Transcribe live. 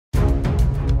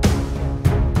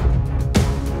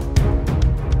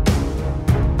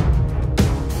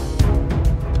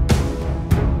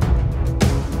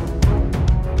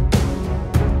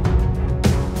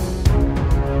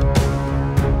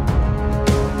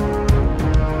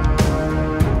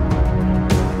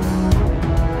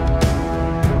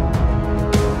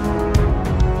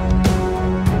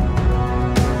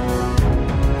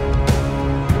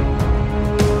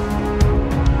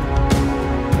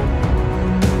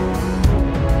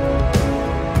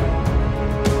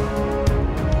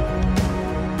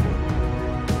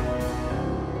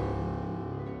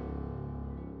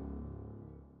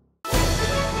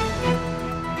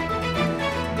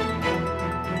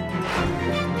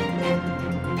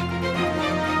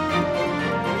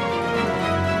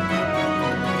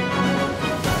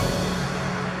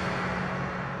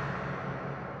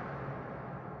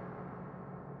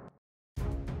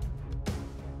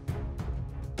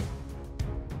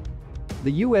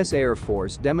The U.S. Air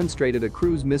Force demonstrated a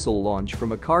cruise missile launch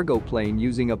from a cargo plane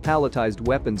using a palletized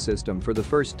weapon system for the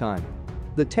first time.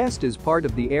 The test is part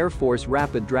of the Air Force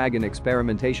Rapid Dragon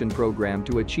Experimentation program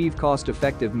to achieve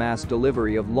cost-effective mass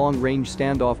delivery of long-range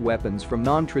standoff weapons from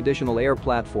non-traditional air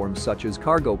platforms such as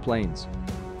cargo planes.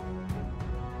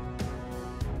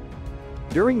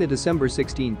 During the December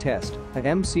 16 test, a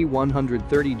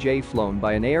MC-130J flown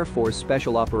by an Air Force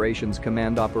Special Operations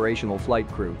Command operational flight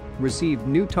crew received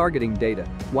new targeting data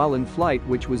while in flight,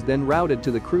 which was then routed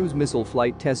to the Cruise Missile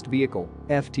Flight Test Vehicle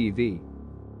 (FTV).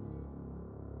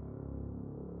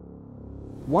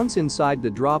 Once inside the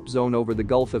drop zone over the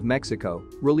Gulf of Mexico,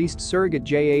 released surrogate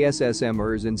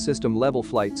JASSM-ERs in system-level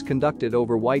flights conducted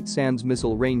over White Sands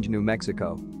Missile Range, New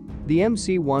Mexico. The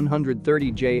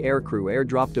MC-130J aircrew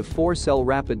airdropped a 4-cell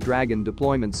Rapid Dragon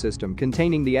deployment system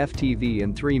containing the FTV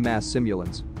and 3 mass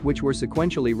simulants, which were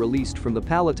sequentially released from the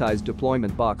palletized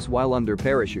deployment box while under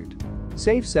parachute.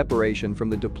 Safe separation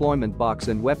from the deployment box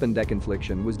and weapon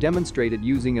deconfliction was demonstrated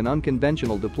using an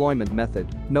unconventional deployment method,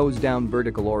 nose-down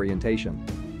vertical orientation.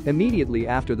 Immediately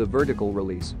after the vertical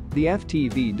release, the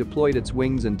FTV deployed its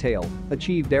wings and tail,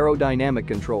 achieved aerodynamic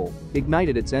control,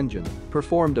 ignited its engine,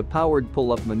 performed a powered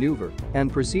pull-up maneuver,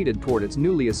 and proceeded toward its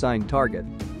newly assigned target.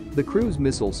 The cruise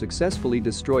missile successfully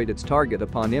destroyed its target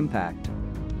upon impact.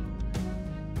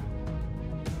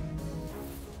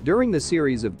 During the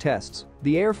series of tests,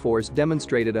 the Air Force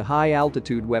demonstrated a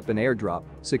high-altitude weapon airdrop,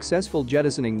 successful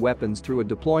jettisoning weapons through a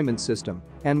deployment system,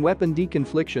 and weapon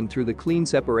deconfliction through the clean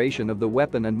separation of the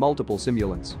weapon and multiple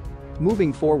simulants.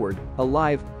 Moving forward, a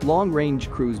live,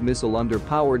 long-range cruise missile under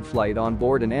powered flight on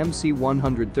board an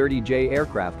MC-130J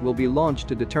aircraft will be launched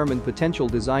to determine potential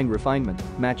design refinement,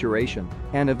 maturation,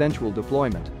 and eventual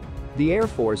deployment. The Air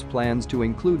Force plans to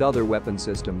include other weapon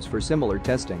systems for similar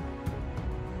testing.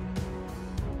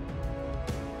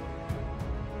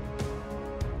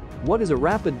 What is a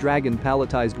Rapid Dragon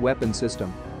palletized weapon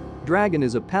system? Dragon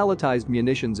is a palletized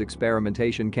munitions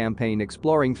experimentation campaign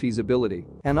exploring feasibility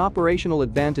and operational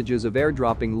advantages of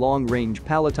airdropping long-range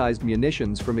palletized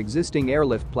munitions from existing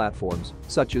airlift platforms,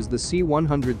 such as the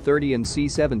C-130 and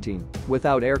C-17,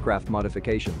 without aircraft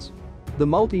modifications. The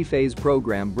multi-phase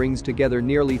program brings together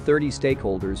nearly 30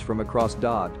 stakeholders from across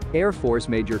DoD, Air Force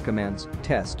Major Commands,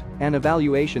 Test and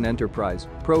Evaluation Enterprise,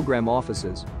 program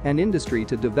offices, and industry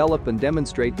to develop and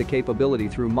demonstrate the capability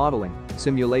through modeling,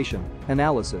 simulation,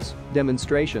 analysis,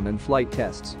 demonstration and flight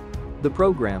tests. The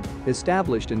program,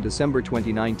 established in December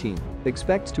 2019,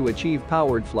 expects to achieve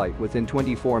powered flight within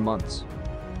 24 months.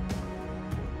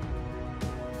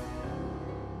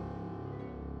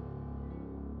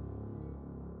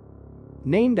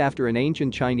 Named after an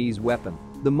ancient Chinese weapon,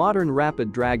 the modern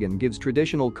Rapid Dragon gives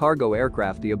traditional cargo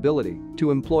aircraft the ability to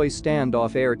employ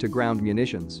standoff air-to-ground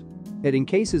munitions. It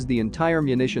encases the entire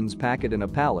munitions packet in a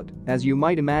pallet, as you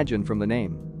might imagine from the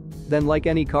name. Then, like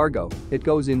any cargo, it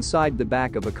goes inside the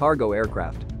back of a cargo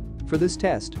aircraft. For this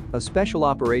test, a Special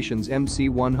Operations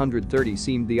MC-130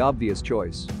 seemed the obvious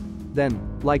choice. Then,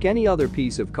 like any other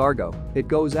piece of cargo, it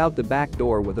goes out the back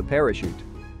door with a parachute.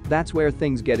 That's where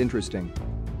things get interesting.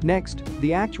 Next,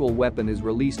 the actual weapon is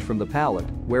released from the pallet,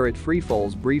 where it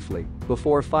freefalls briefly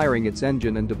before firing its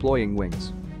engine and deploying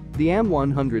wings. The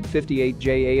AM-158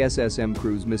 JASSM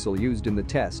cruise missile used in the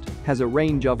test has a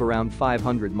range of around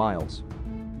 500 miles.